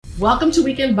Welcome to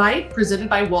Weekend Bite, presented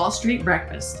by Wall Street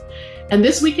Breakfast. And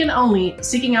this weekend only,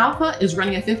 Seeking Alpha is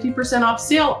running a 50% off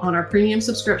sale on our premium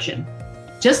subscription.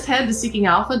 Just head to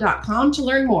seekingalpha.com to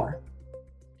learn more.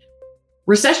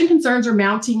 Recession concerns are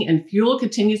mounting and fuel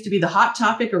continues to be the hot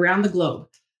topic around the globe.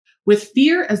 With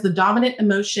fear as the dominant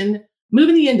emotion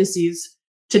moving the indices,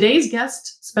 today's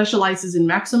guest specializes in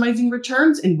maximizing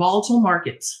returns in volatile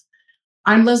markets.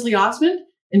 I'm Leslie Osmond,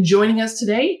 and joining us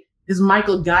today is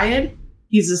Michael Guyed.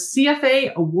 He's a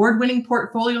CFA award-winning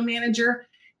portfolio manager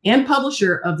and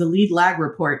publisher of the Lead Lag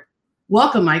Report.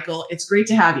 Welcome, Michael. It's great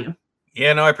to have you.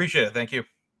 Yeah, no, I appreciate it. Thank you.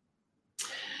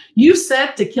 You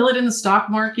said to kill it in the stock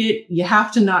market, you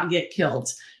have to not get killed.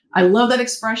 I love that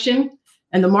expression,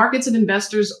 and the markets and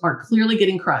investors are clearly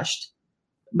getting crushed.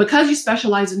 Because you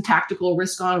specialize in tactical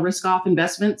risk-on, risk-off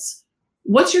investments,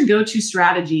 what's your go-to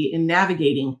strategy in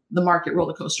navigating the market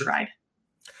roller coaster ride?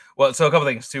 Well, so a couple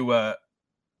things.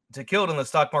 To kill it in the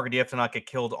stock market, you have to not get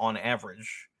killed on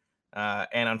average.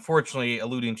 And unfortunately,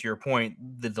 alluding to your point,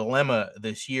 the dilemma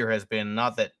this year has been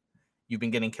not that you've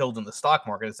been getting killed in the stock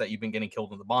market, it's that you've been getting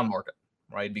killed in the bond market,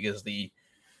 right? Because the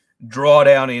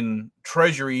drawdown in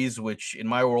treasuries, which in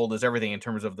my world is everything in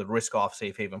terms of the risk-off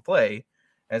safe haven play,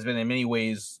 has been in many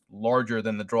ways larger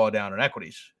than the drawdown in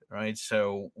equities, right?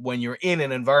 So when you're in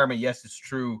an environment, yes, it's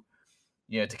true,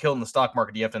 to kill in the stock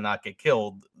market, you have to not get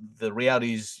killed. The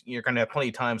reality is you're going to have plenty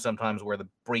of times sometimes where the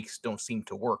brakes don't seem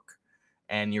to work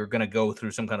and you're going to go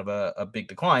through some kind of a big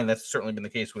decline. That's certainly been the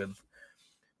case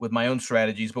with my own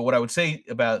strategies. But what I would say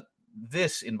about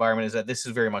this environment is that this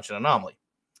is very much an anomaly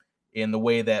in the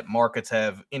way that markets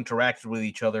have interacted with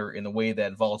each other, in the way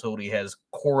that volatility has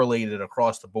correlated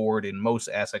across the board in most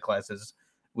asset classes,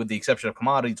 with the exception of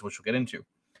commodities, which we'll get into.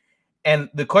 And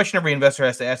the question every investor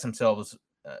has to ask themselves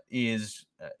is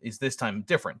this time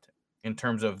different in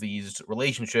terms of these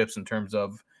relationships, in terms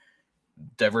of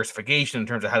diversification, in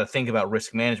terms of how to think about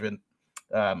risk management?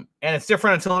 And it's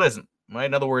different until it isn't, right?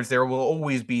 In other words, there will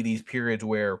always be these periods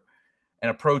where an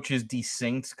approach is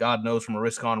desynced. God knows, from a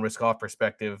risk-on, risk-off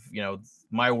perspective,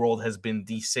 my world has been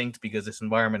desynced because this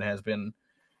environment has been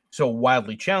so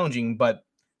wildly challenging. But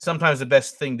sometimes the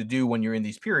best thing to do when you're in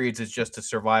these periods is just to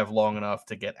survive long enough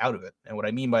to get out of it. And what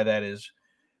I mean by that is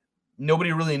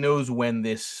nobody really knows when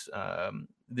this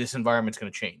environment's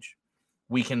going to change.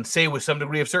 We can say with some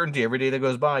degree of certainty every day that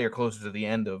goes by, you're closer to the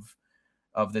end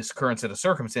of this current set of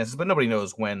circumstances, but nobody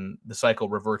knows when the cycle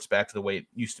reverts back to the way it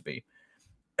used to be.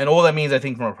 And all that means, I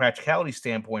think, from a practicality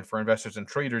standpoint for investors and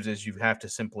traders, is you have to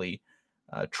simply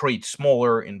trade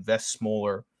smaller, invest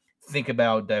smaller, think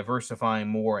about diversifying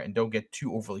more, and don't get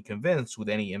too overly convinced with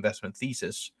any investment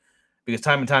thesis. Because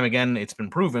time and time again, it's been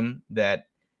proven that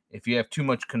if you have too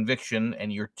much conviction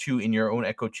and you're too in your own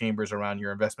echo chambers around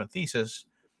your investment thesis,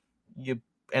 you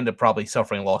end up probably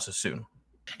suffering losses soon.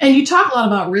 And you talk a lot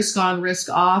about risk on, risk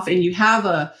off, and you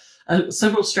have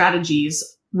several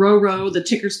strategies. RORO, the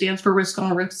ticker stands for risk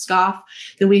on, risk off.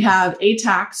 Then we have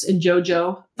ATAX and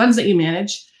JOJO, funds that you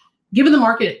manage. Given the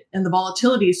market and the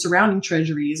volatility surrounding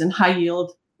treasuries and high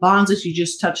yield bonds, as you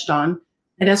just touched on,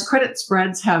 and as credit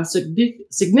spreads have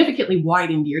significantly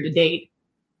widened year to date,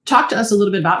 talk to us a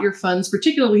little bit about your funds,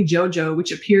 particularly JOJO,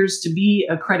 which appears to be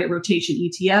a credit rotation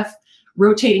ETF,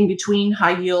 rotating between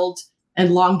high yield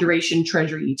and long duration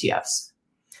treasury ETFs.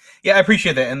 Yeah, I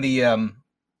appreciate that. And the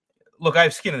look, I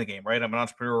have skin in the game, right? I'm an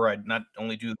entrepreneur. I not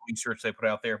only do the research they put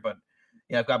out there, but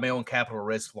I've got my own capital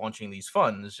risk launching these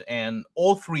funds. And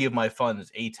all three of my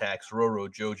funds, ATAX, RORO,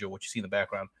 JOJO, what you see in the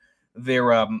background,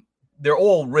 they're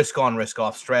all risk on, risk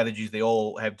off strategies. They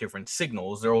all have different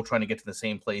signals. They're all trying to get to the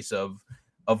same place of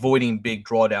avoiding big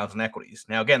drawdowns in equities.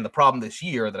 Now, again, the problem this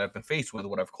year that I've been faced with,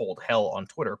 what I've called hell on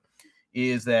Twitter,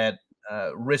 is that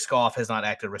risk off has not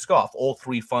acted risk off. All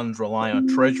three funds rely on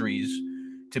treasuries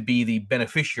to be the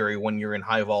beneficiary when you're in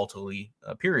high volatility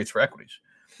periods for equities.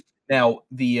 Now,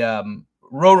 the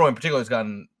RORO in particular has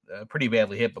gotten pretty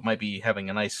badly hit, but might be having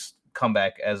a nice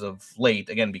comeback as of late,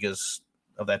 again, because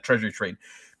of that treasury trade.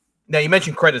 Now, you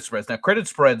mentioned credit spreads. Now, credit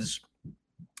spreads,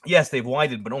 yes, they've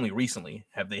widened, but only recently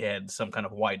have they had some kind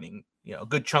of widening. A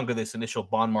good chunk of this initial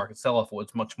bond market sell-off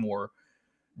was much more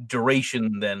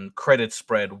duration than credit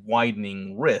spread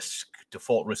widening risk,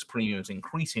 default risk premiums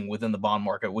increasing within the bond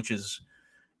market, which is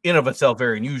in of itself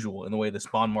very unusual in the way this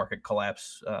bond market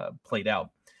collapse played out.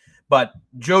 But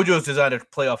JOJO is designed to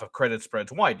play off of credit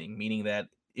spreads widening, meaning that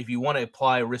if you want to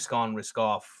apply risk on, risk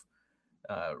off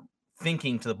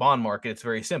thinking to the bond market, it's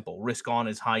very simple. Risk on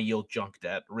is high yield junk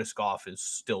debt. Risk off is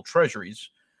still treasuries.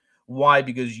 Why?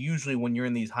 Because usually when you're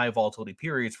in these high volatility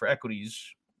periods for equities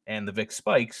and the VIX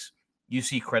spikes, you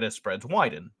see credit spreads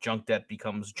widen. Junk debt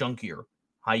becomes junkier.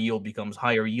 High yield becomes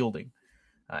higher yielding.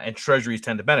 and treasuries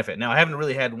tend to benefit. Now, I haven't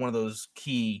really had one of those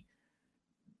key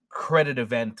credit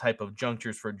event type of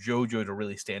junctures for JoJo to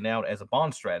really stand out as a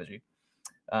bond strategy.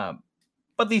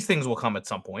 But these things will come at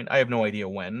some point. I have no idea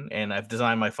when, and I've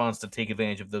designed my funds to take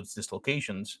advantage of those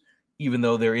dislocations, even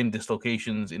though they're in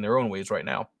dislocations in their own ways right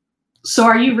now. So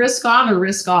are you risk on or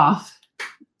risk off?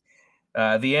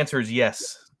 The answer is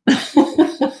yes.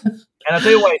 And I'll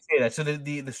tell you why I say that. So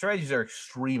the strategies are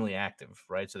extremely active,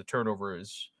 right? So the turnover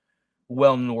is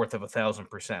well north of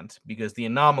 1,000% because the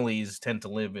anomalies tend to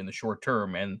live in the short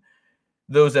term. And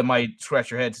those that might scratch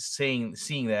your head seeing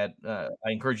that, I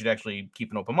encourage you to actually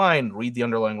keep an open mind, read the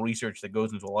underlying research that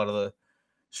goes into a lot of the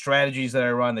strategies that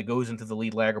I run, that goes into the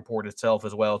lead lag report itself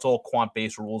as well. It's all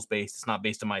quant-based, rules-based. It's not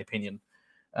based on my opinion.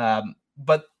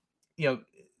 But,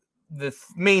 the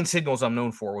main signals I'm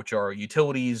known for, which are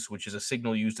utilities, which is a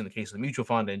signal used in the case of the mutual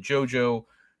fund, and JoJo,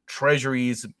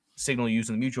 treasuries, signal used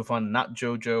in the mutual fund, not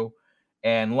JoJo,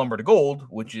 and lumber to gold,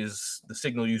 which is the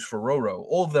signal used for RoRo.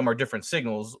 All of them are different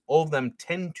signals. All of them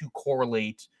tend to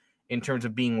correlate in terms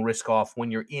of being risk off when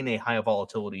you're in a high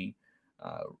volatility,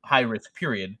 high risk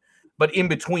period. But in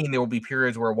between, there will be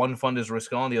periods where one fund is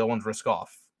risk on, the other one's risk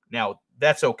off. Now,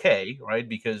 that's okay, right?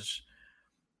 Because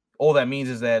all that means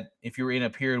is that if you're in a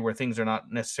period where things are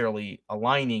not necessarily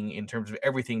aligning in terms of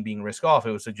everything being risk off,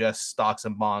 it would suggest stocks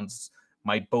and bonds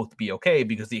might both be okay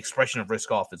because the expression of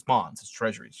risk off is bonds, it's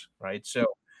treasuries, right? So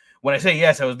when I say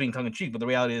yes, I was being tongue in cheek, but the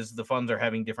reality is the funds are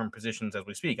having different positions as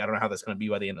we speak. I don't know how that's going to be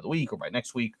by the end of the week or by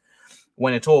next week.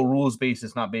 When it's all rules based,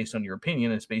 it's not based on your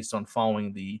opinion. It's based on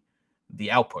following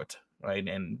the output, right?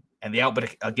 And the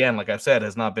output, again, like I've said,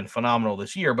 has not been phenomenal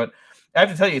this year. But I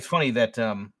have to tell you, it's funny that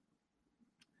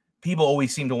people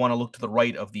always seem to want to look to the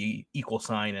right of the equal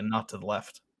sign and not to the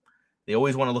left. They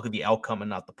always want to look at the outcome and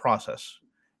not the process.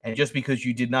 And just because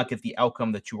you did not get the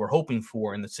outcome that you were hoping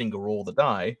for in the single roll of the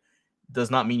die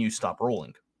does not mean you stop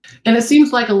rolling. And it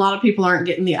seems like a lot of people aren't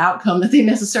getting the outcome that they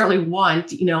necessarily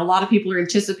want. A lot of people are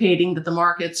anticipating that the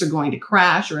markets are going to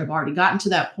crash or have already gotten to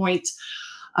that point,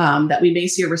 that we may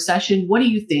see a recession. What do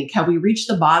you think? Have we reached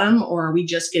the bottom or are we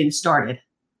just getting started?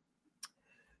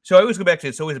 So I always go back to,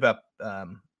 it's always about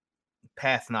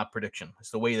path, not prediction.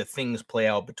 It's the way that things play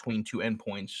out between two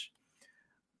endpoints.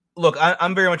 Look,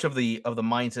 I'm very much of the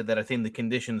mindset that I think the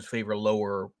conditions favor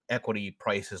lower equity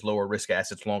prices, lower risk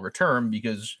assets longer term,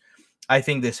 because I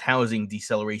think this housing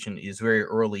deceleration is very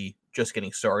early, just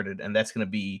getting started, and that's going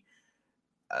to be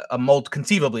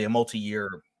conceivably a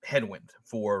multi-year headwind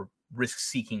for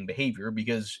risk-seeking behavior,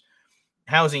 because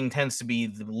housing tends to be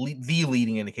the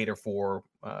leading indicator for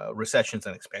recessions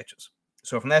and expansions.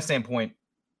 So from that standpoint,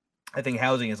 I think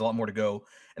housing has a lot more to go,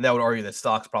 and that would argue that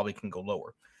stocks probably can go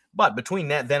lower. But between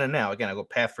that then and now, again, I go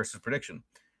path versus prediction.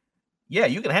 Yeah,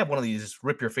 you can have one of these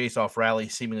rip your face off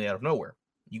rallies seemingly out of nowhere.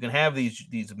 You can have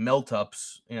these melt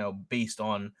ups, based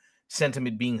on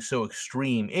sentiment being so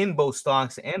extreme in both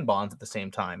stocks and bonds at the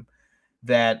same time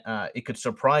that it could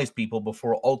surprise people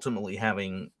before ultimately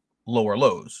having lower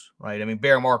lows, right? I mean,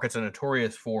 bear markets are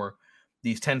notorious for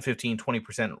these 10, 15,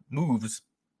 20% moves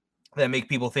that make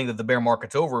people think that the bear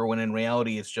market's over when in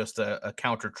reality it's just a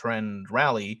counter trend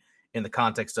rally in the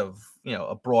context of,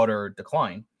 a broader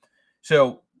decline.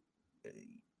 So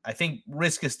I think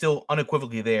risk is still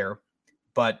unequivocally there,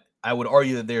 but I would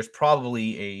argue that there's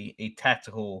probably a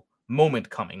tactical moment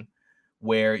coming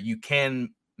where you can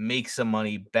make some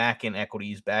money back in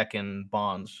equities, back in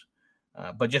bonds,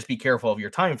 but just be careful of your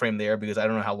time frame there, because I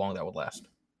don't know how long that would last.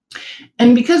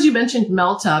 And because you mentioned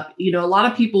melt up, a lot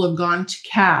of people have gone to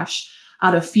cash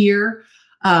out of fear.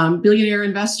 Billionaire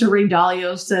investor Ray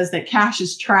Dalio says that cash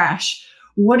is trash.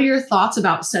 What are your thoughts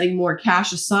about setting more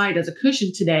cash aside as a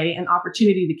cushion today and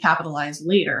opportunity to capitalize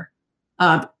later,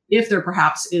 if there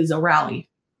perhaps is a rally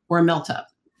or a melt up?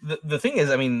 The thing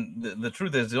is, I mean, the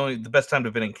truth is the best time to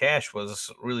have been in cash was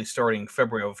really starting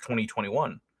February of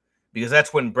 2021, because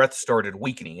that's when breadth started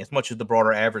weakening. As much as the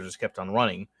broader averages kept on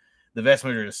running, the vast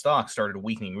majority of stocks started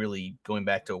weakening, really going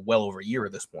back to well over a year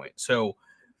at this point. So,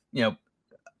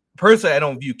 personally, I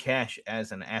don't view cash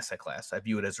as an asset class. I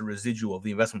view it as a residual of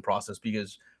the investment process,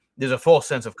 because there's a false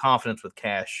sense of confidence with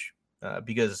cash,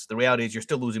 because the reality is you're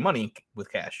still losing money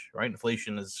with cash, right?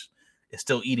 Inflation is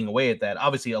still eating away at that.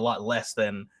 Obviously, a lot less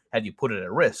than had you put it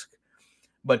at risk.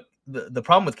 But the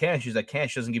problem with cash is that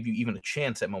cash doesn't give you even a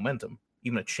chance at momentum,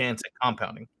 even a chance at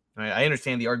compounding. Right? I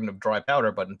understand the argument of dry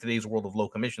powder, but in today's world of low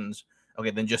commissions,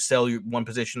 okay, then just sell your one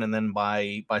position and then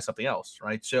buy something else,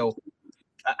 right? So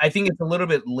I think it's a little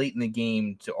bit late in the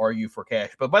game to argue for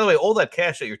cash. But by the way, all that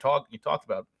cash that you talked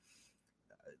about,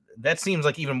 that seems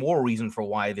like even more reason for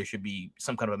why there should be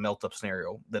some kind of a melt-up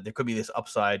scenario, that there could be this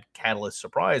upside catalyst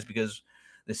surprise, because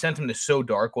The sentiment is so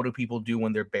dark. What do people do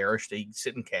when they're bearish? They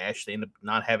sit in cash. They end up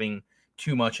not having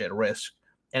too much at risk.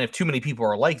 And if too many people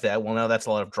are like that, well, now that's a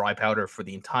lot of dry powder for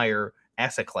the entire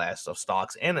asset class of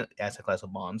stocks and an asset class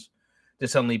of bonds to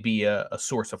suddenly be a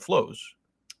source of flows,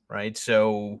 right?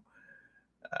 So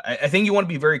I think you want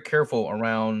to be very careful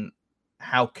around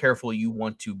how careful you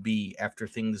want to be after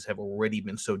things have already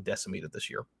been so decimated this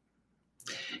year.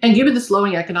 And given the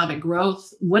slowing economic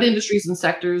growth, what industries and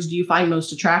sectors do you find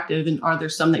most attractive, and are there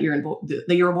some that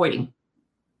you're avoiding?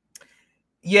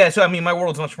 Yeah, so I mean, my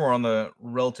world's much more on the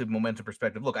relative momentum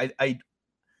perspective. Look,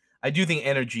 I do think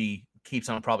energy keeps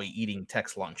on probably eating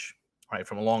tech's lunch, right,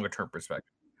 from a longer term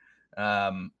perspective,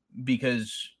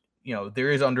 because there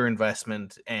is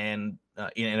underinvestment and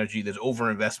in energy, there's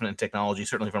overinvestment in technology,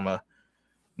 certainly from a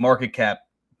market cap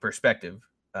perspective.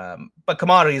 But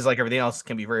commodities, like everything else,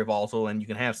 can be very volatile, and you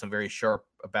can have some very sharp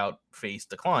about-face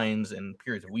declines and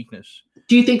periods of weakness.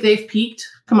 Do you think they've peaked,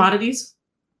 commodities?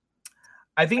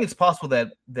 I think it's possible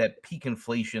that peak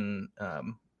inflation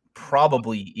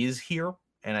probably is here,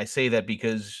 and I say that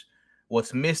because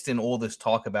what's missed in all this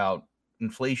talk about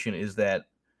inflation is that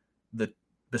the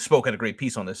Bespoke had a great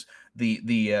piece on this.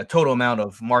 The total amount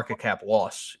of market cap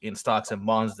loss in stocks and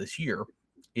bonds this year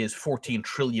is $14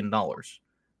 trillion.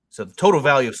 So the total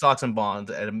value of stocks and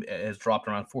bonds has dropped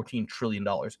around $14 trillion.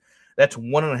 That's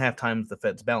 1.5 times the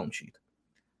Fed's balance sheet.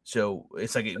 So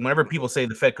it's like whenever people say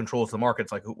the Fed controls the market,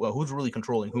 it's like, well, who's really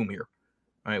controlling whom here?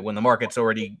 All right, when the market's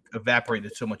already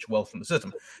evaporated so much wealth from the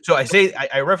system. So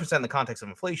I reference that in the context of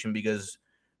inflation because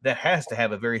that has to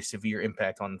have a very severe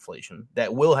impact on inflation.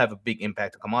 That will have a big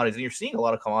impact on commodities. And you're seeing a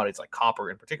lot of commodities like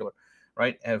copper in particular,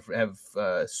 right, have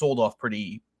sold off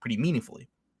pretty meaningfully.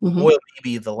 Mm-hmm. Oil may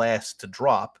be the last to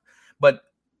drop, but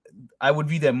I would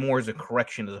view that more as a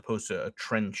correction as opposed to a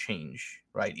trend change,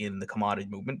 right, in the commodity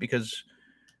movement, because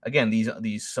again,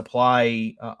 these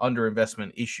supply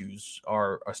underinvestment issues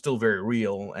are still very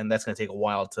real, and that's going to take a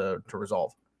while to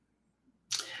resolve.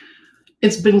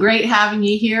 It's been great having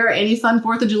you here. Any fun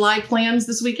 4th of July plans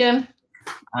this weekend?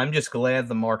 I'm just glad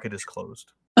the market is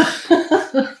closed.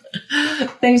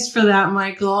 Thanks for that,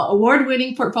 Michael.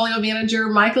 Award-winning portfolio manager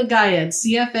Michael Gayed,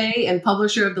 CFA and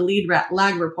publisher of the Lead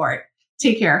Lag Report.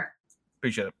 Take care.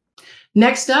 Appreciate it.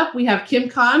 Next up, we have Kim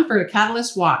Kahn for a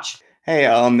Catalyst Watch. Hey,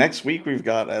 next week we've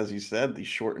got, as you said, the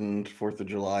shortened 4th of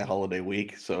July holiday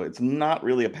week. So it's not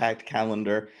really a packed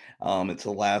calendar. It's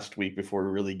the last week before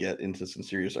we really get into some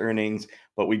serious earnings.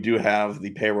 But we do have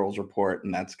the payrolls report,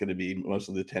 and that's going to be most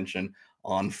of the attention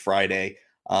on Friday.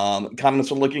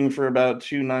 Economists are looking for about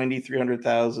 290,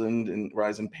 300,000 in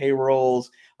rise in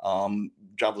payrolls.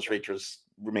 Jobless rates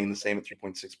remain the same at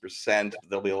 3.6%.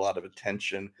 There'll be a lot of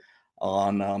attention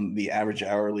on the average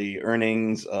hourly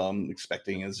earnings,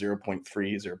 expecting a 0.3,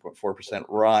 0.4%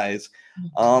 rise.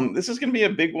 This is going to be a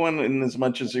big one in as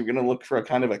much as you're going to look for a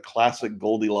kind of a classic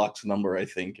Goldilocks number, I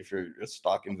think, if you're a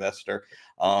stock investor.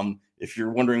 If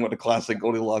you're wondering what a classic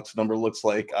Goldilocks number looks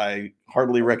like, I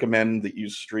heartily recommend that you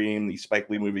stream the Spike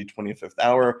Lee movie 25th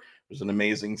Hour. There's an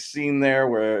amazing scene there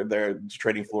where they're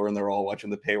trading floor and they're all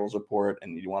watching the payrolls report,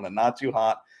 and you want a not too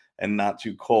hot and not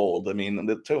too cold. I mean,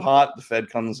 too hot, the Fed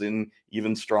comes in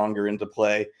even stronger into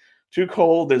play. Too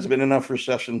cold, there's been enough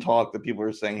recession talk that people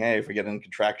are saying, hey, if we get in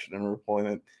contraction and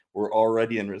unemployment, we're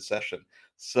already in recession.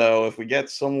 So if we get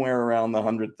somewhere around the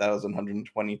 100,000,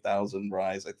 120,000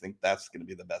 rise, I think that's going to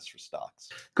be the best for stocks.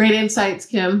 Great insights,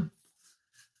 Kim.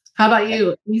 How about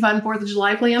you? Any fun 4th of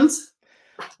July plans?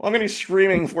 Well, I'm going to be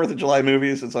streaming 4th of July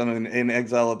movies since I'm in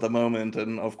exile at the moment.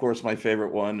 And of course, my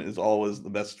favorite one is always the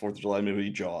best 4th of July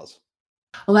movie, Jaws.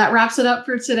 Well, that wraps it up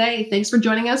for today. Thanks for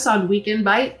joining us on Weekend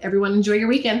Bite. Everyone enjoy your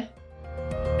weekend.